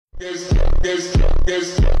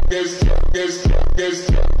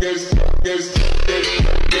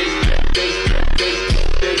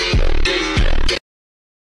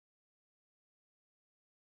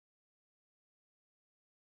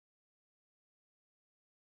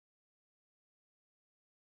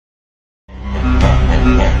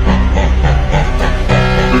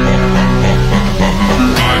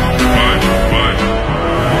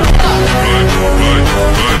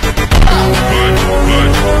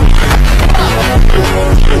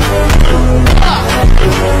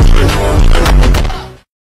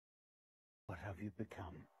What have you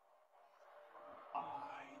become?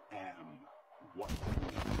 I am what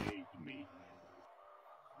you made me.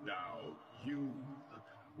 Now you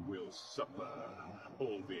will suffer,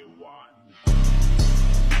 Obi-Wan.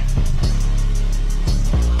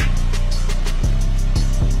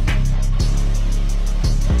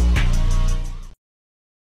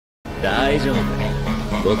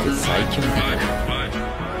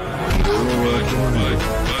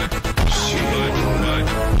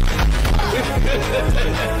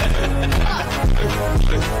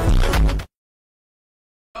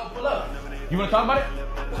 You wanna talk about it?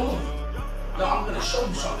 Come on. No, I'm gonna show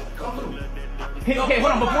you something. Come through. Hey,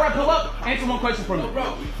 hold on. Before I pull up, answer one question for me.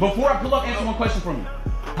 Before I pull up, answer one question for me.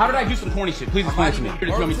 How did I do some corny shit? Please explain it to me.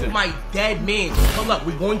 Tell me something. My dead man. Pull up.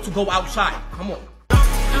 We're going to go outside. Come on.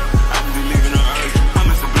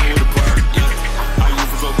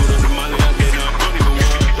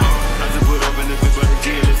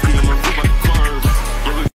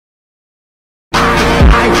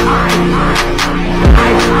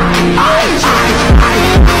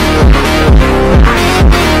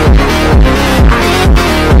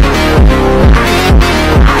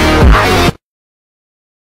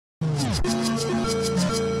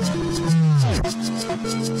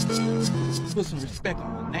 Put some respect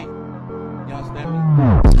on my name. You understand me?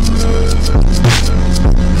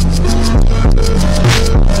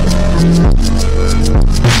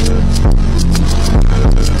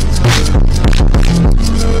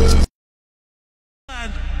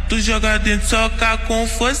 Tu joga dentro, soca com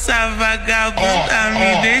força, vagabunda,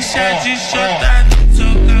 me deixa de chotar.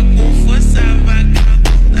 Soca com força,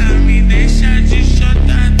 vagabunda, me deixa de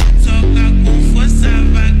chotar. Soca com força,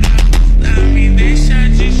 vagabunda, me deixa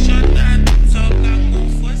de chotar. Soca com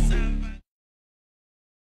força,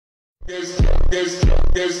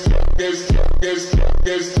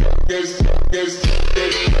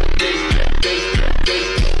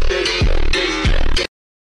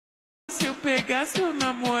 Se eu pegar seu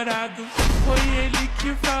namorado, foi ele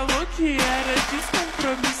que falou que era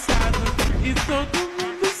descompromissado. E todo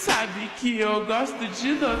mundo sabe que eu gosto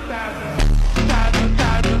de dotado. Tado,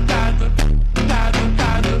 tado, tado, tado,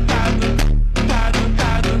 tado, tado, tado,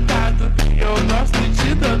 tado, tado. Eu gosto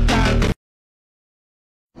de dotado.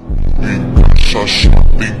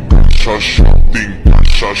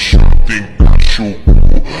 Tem cachuco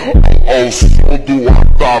ao som do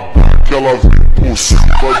atabaque que ela vem por cima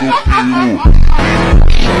do peru.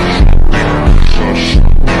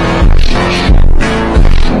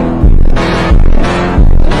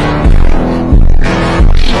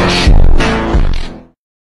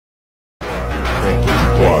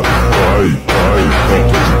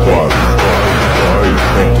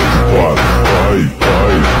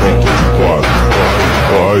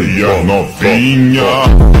 Ai, a novinha.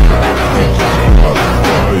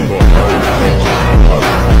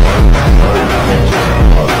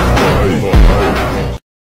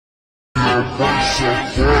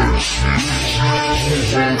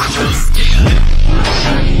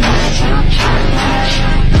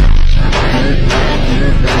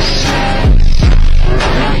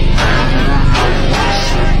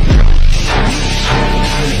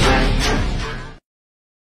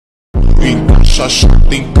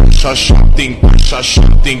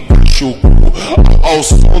 Tem cachuco ao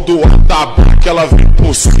som do atabaque que ela vem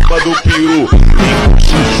por cima do peru.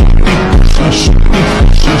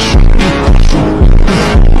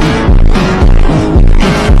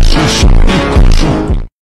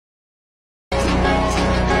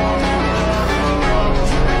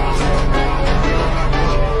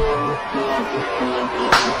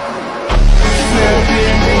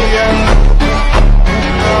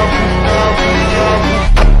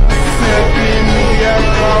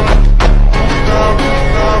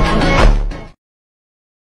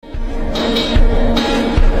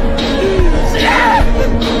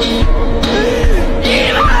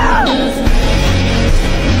 Yeah!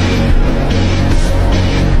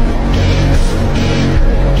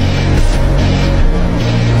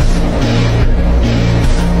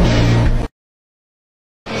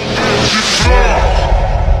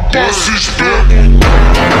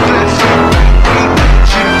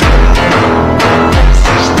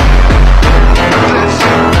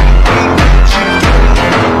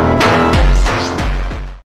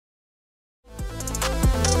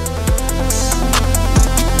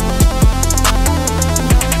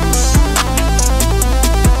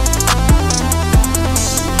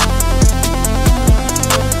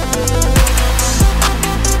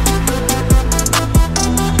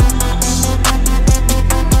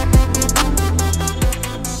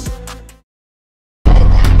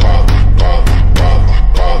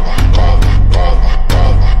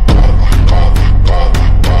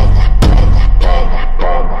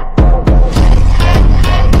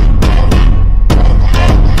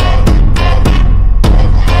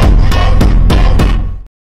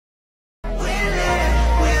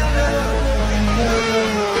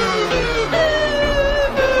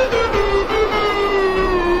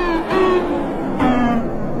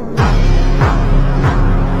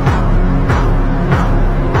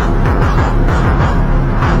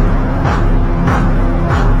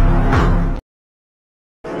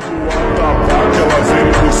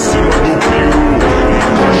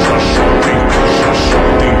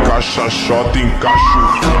 xoxota encaixo.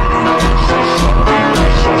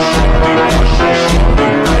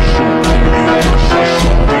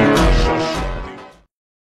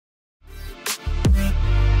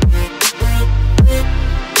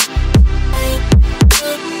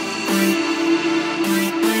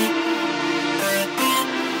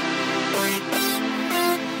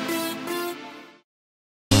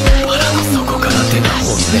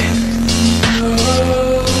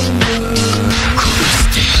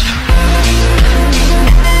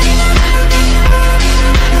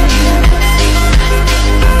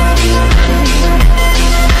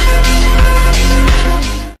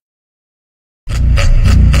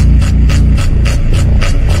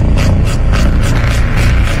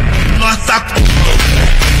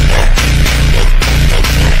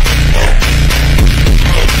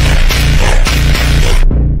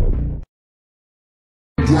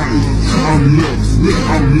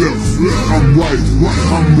 I'm left, I'm right,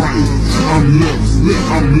 I'm right. I'm left,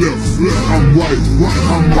 I'm left, I'm right,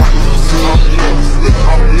 I'm right.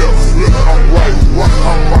 I'm left, I'm right,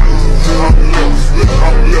 I'm right.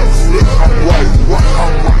 I'm left, I'm right,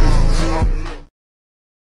 I'm right.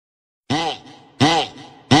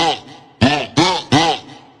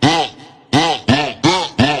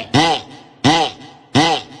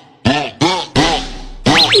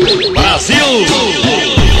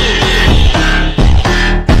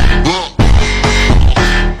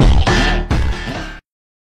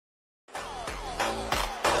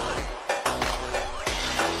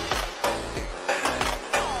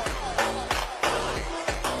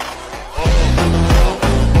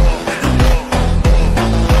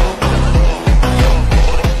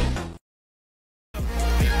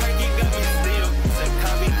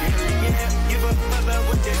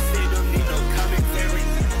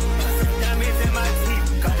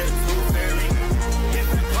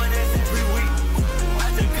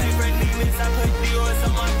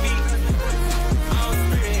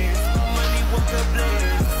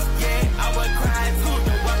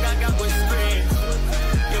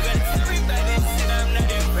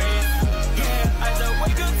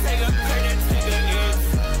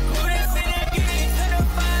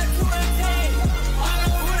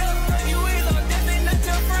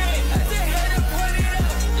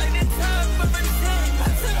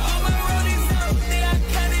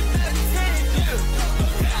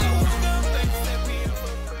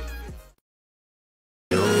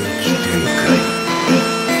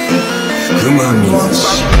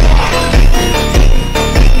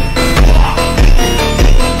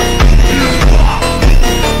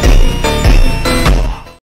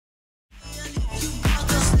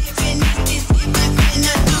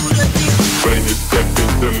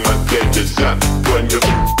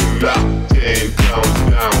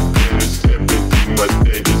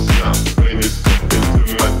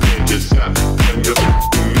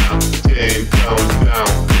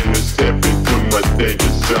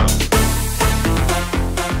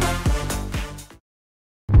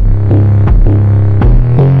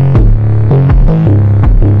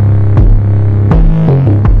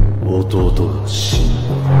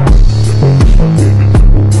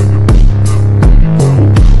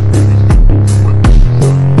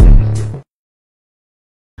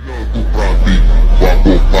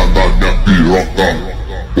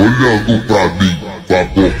 Olhando pra mim,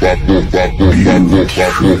 favor, favor, favor, favor,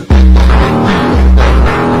 favor.